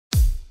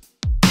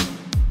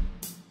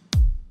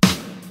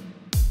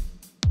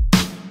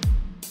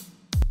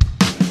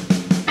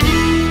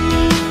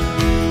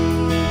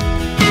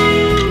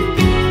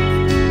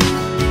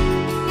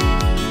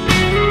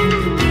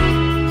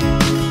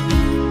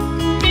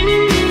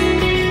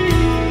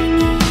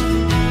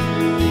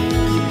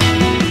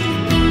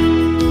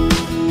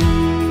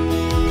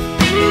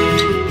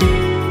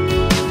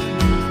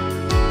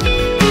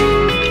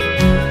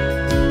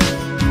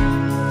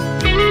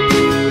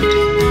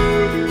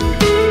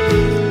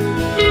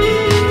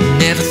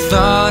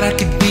thought I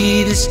could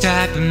be this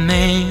type of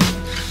man,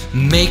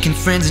 making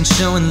friends and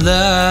showing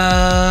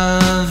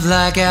love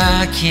like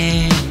I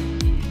can.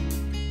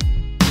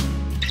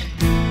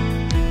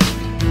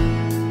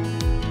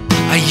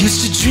 I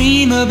used to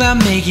dream about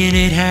making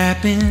it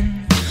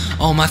happen.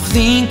 All my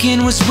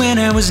thinking was when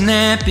I was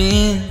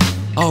napping,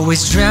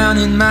 always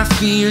drowning my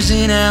fears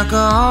in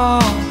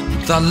alcohol.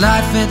 Thought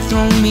life had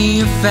thrown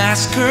me a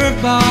fast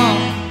curveball.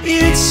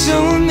 It's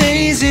so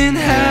amazing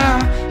how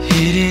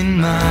hitting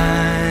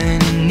my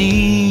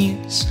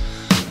knees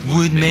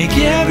would make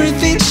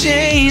everything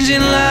change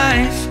in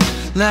life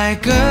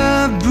like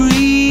a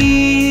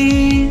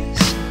breeze.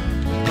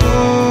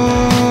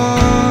 Oh,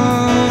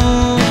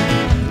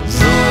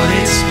 Lord,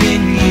 it's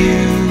been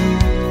you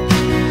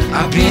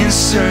I've been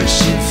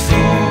searching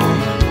for.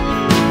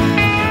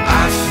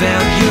 I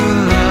found your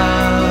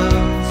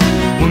love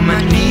when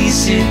my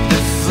knees hit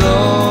the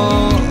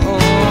floor.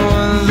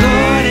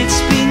 Lord,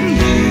 it's been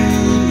you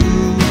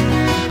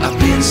I've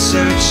been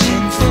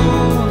searching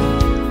for.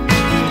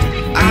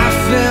 I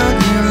found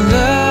your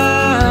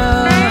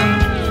love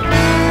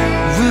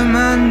when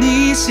my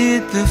knees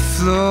hit the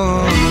floor.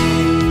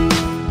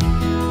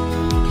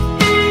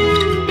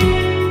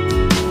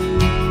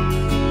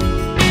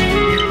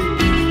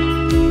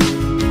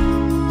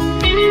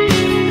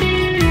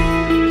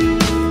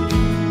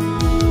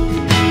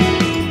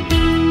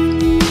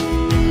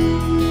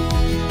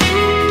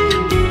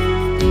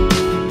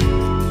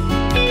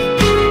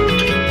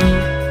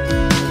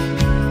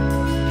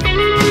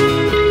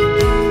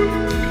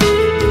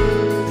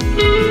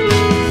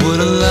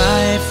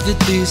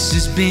 That this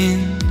has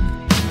been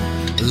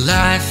a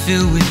life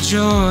filled with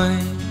joy,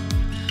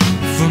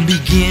 from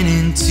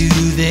beginning to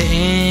the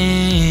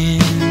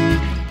end.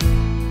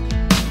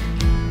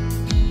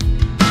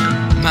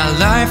 My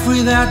life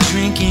without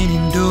drinking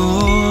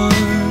indoors.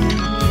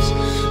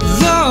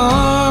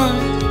 Lord,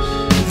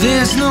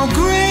 there's no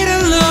greater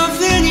love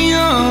than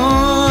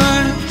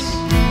yours.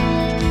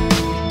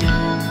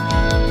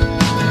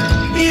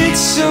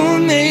 It's so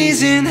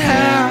amazing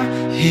how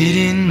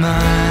hitting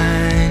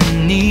my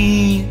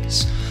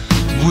knees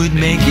would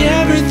make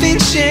everything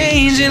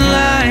change in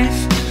life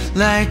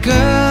like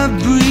a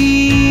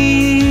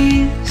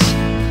breeze.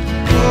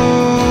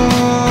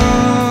 Oh,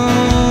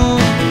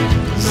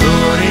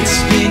 Lord, it's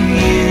been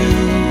you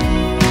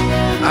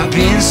I've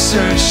been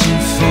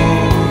searching for.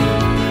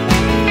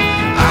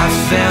 I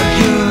found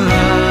your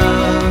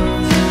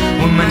love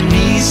when my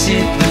knees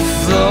hit the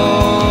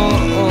floor.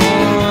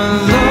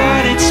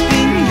 Lord, it's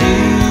been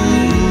you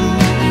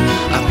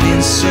I've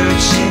been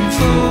searching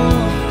for.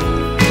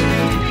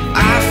 I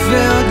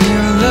felt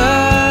your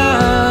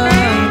love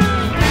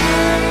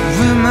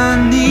when my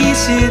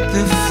knees hit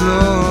the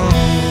floor.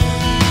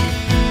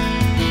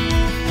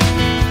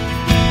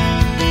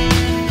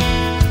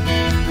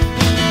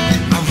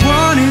 I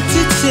wanted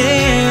to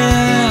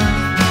tell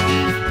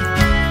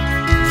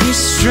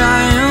this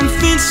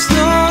triumphant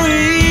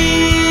story.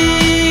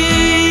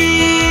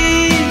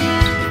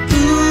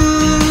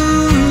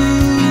 Ooh,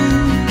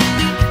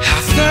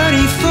 how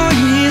 34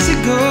 years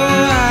ago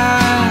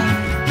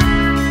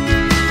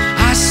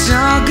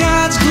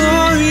God's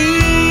glory,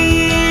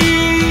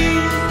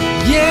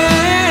 yeah.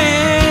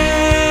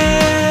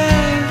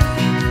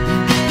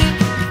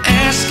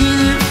 Asking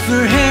Him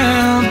for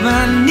help, I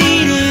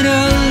needed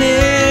a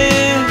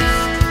lift.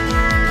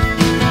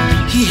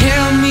 He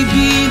helped me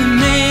be the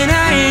man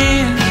I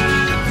am.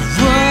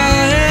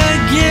 What a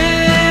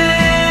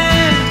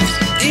gift!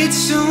 It's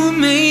so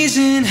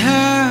amazing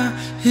how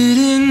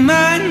hitting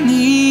my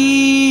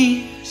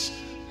knees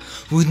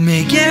would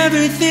make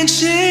everything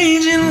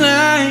change in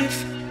life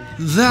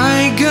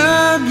like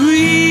a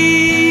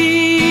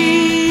breeze.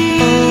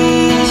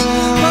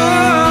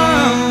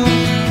 Oh,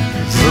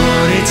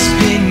 Lord, it's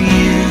been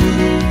you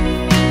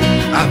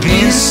I've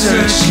been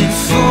searching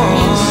for.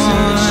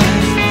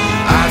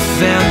 I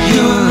found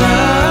your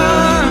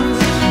love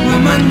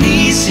when my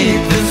knees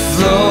hit the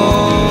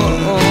floor.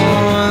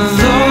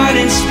 Lord,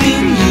 it's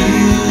been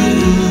you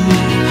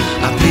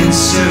I've been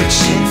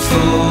searching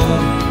for.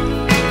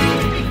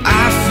 I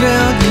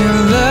found your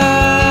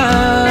love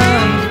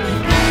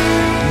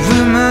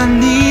when my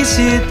knees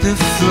hit the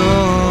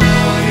floor.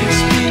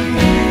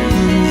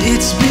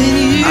 It's been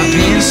you I've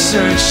been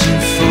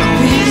searching for.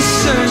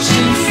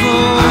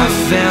 I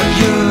found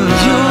your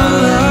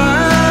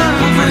love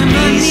when my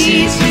knees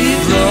hit the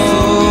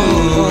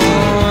floor.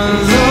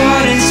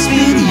 Lord, it's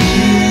been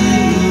you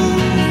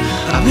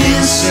I've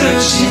been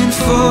searching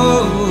for.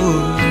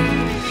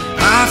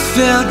 I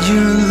felt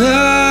your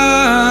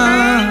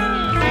love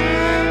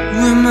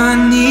when my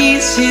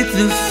knees hit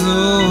the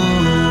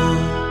floor.